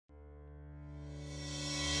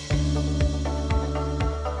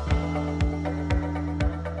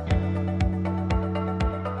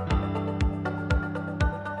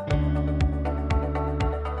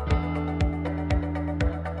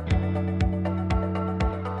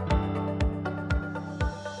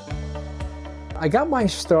I got my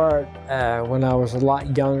start when I was a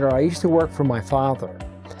lot younger. I used to work for my father,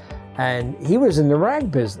 and he was in the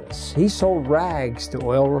rag business. He sold rags to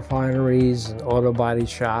oil refineries and auto body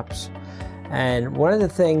shops. And one of the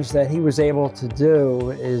things that he was able to do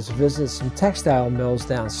is visit some textile mills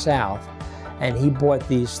down south, and he bought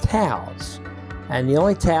these towels. And the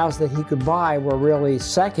only towels that he could buy were really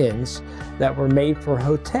seconds that were made for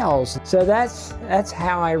hotels. So that's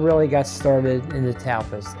how I really got started in the towel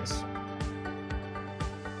business.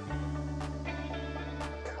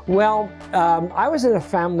 Well, I was in a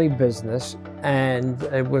family business, and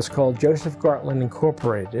it was called Joseph Gartland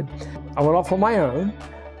Incorporated. I went off on my own,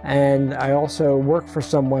 and I also worked for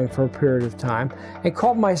someone for a period of time and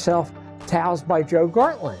called myself Towels by Joe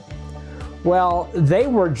Gartland. Well, they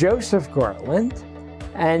were Joseph Gartland,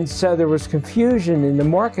 and so there was confusion in the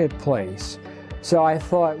marketplace. So I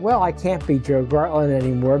thought, well, I can't be Joe Gartland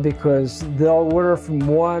anymore because they'll order from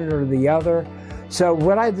one or the other. So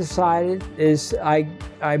what I decided is I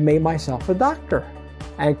made myself a doctor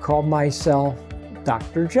and called myself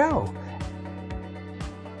Dr. Joe.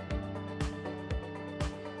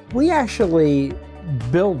 We actually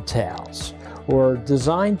build towels or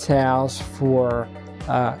design towels for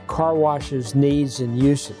car washes, needs, and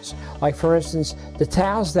uses. Like, for instance, the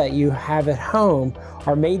towels that you have at home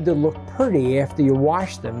are made to look pretty after you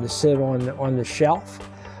wash them, to sit on the shelf.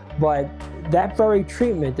 But that very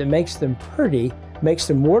treatment that makes them pretty makes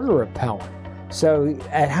them water repellent. So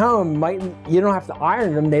at home, you don't have to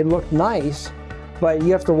iron them, they look nice, but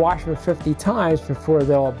you have to wash them 50 times before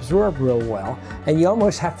they'll absorb real well, and you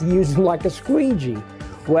almost have to use them like a squeegee.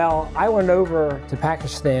 Well, I went over to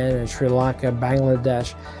Pakistan and Sri Lanka,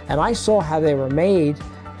 Bangladesh, and I saw how they were made,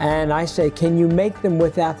 and I said, can you make them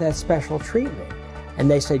without that special treatment?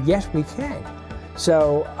 And they said, yes, we can.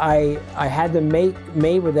 So I had them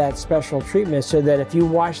made with that special treatment so that if you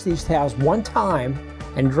wash these towels one time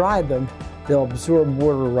and dry them, they'll absorb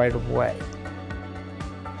water right away.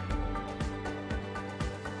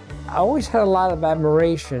 I always had a lot of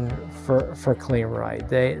admiration for Kleen-Rite.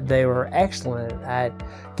 They were excellent at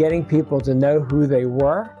getting people to know who they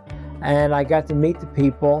were, and I got to meet the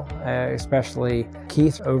people, especially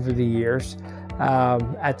Keith, over the years.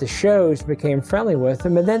 At the shows, became friendly with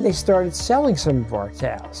them, and then they started selling some of our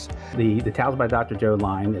towels. The Towels by Dr. Joe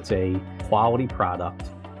line, it's a quality product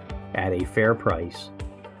at a fair price,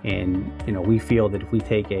 and we feel that if we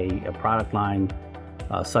take a product line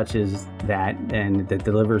such as that and that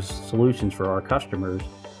delivers solutions for our customers,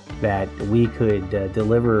 that we could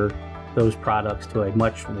deliver those products to a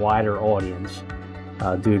much wider audience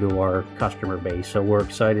due to our customer base. So we're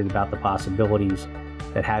excited about the possibilities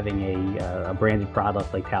that having a branded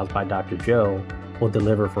product like Towels by Dr. Joe will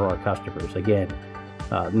deliver for our customers. Again,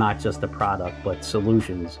 not just a product, but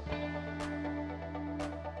solutions.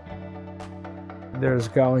 There's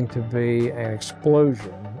going to be an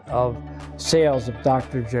explosion of sales of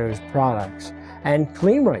Dr. Joe's products and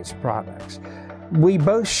Kleen-Rite's products. We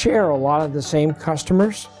both share a lot of the same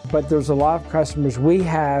customers, but there's a lot of customers we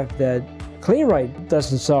have that Kleen-Rite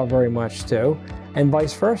doesn't sell very much to, and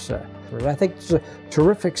vice versa. I think there's a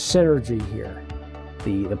terrific synergy here.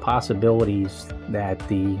 The possibilities that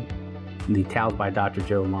the Towels by Dr.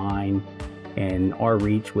 Joe line and our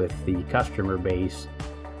reach with the customer base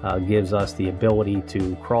gives us the ability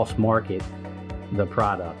to cross-market the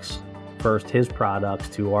products. First, his products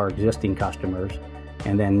to our existing customers,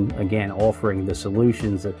 and then again offering the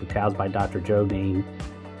solutions that the Towels by Dr. Joe name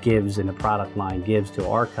gives and the product line gives to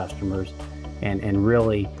our customers, and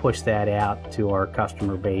really push that out to our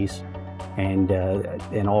customer base and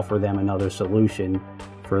offer them another solution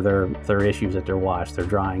for their issues at their wash, their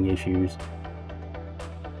drying issues.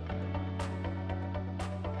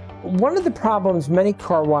 One of the problems many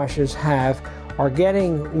car washes have are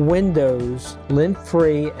getting windows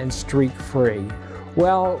lint-free and streak-free.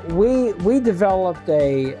 Well, we developed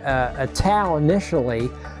a towel initially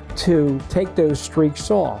to take those streaks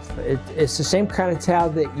off. It's the same kind of towel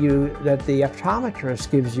that the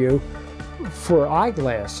optometrist gives you for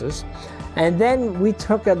eyeglasses. And then we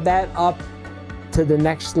took that up to the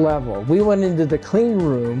next level. We went into the clean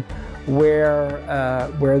room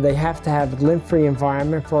where they have to have a lint-free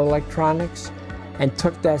environment for electronics, and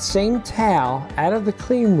took that same towel out of the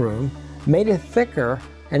clean room, made it thicker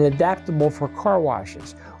and adaptable for car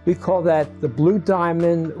washes. We call that the blue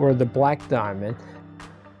diamond or the black diamond.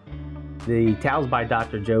 The Towels by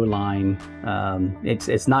Dr. Joe line,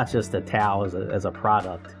 it's not just a towel as a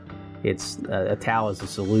product. It's a towel as a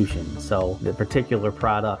solution. So the particular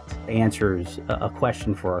product answers a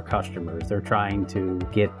question for our customers. They're trying to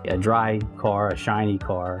get a dry car, a shiny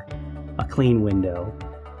car, a clean window,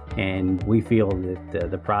 and we feel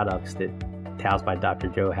that the products that Towels by Dr.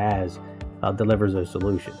 Joe has delivers those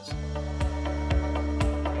solutions.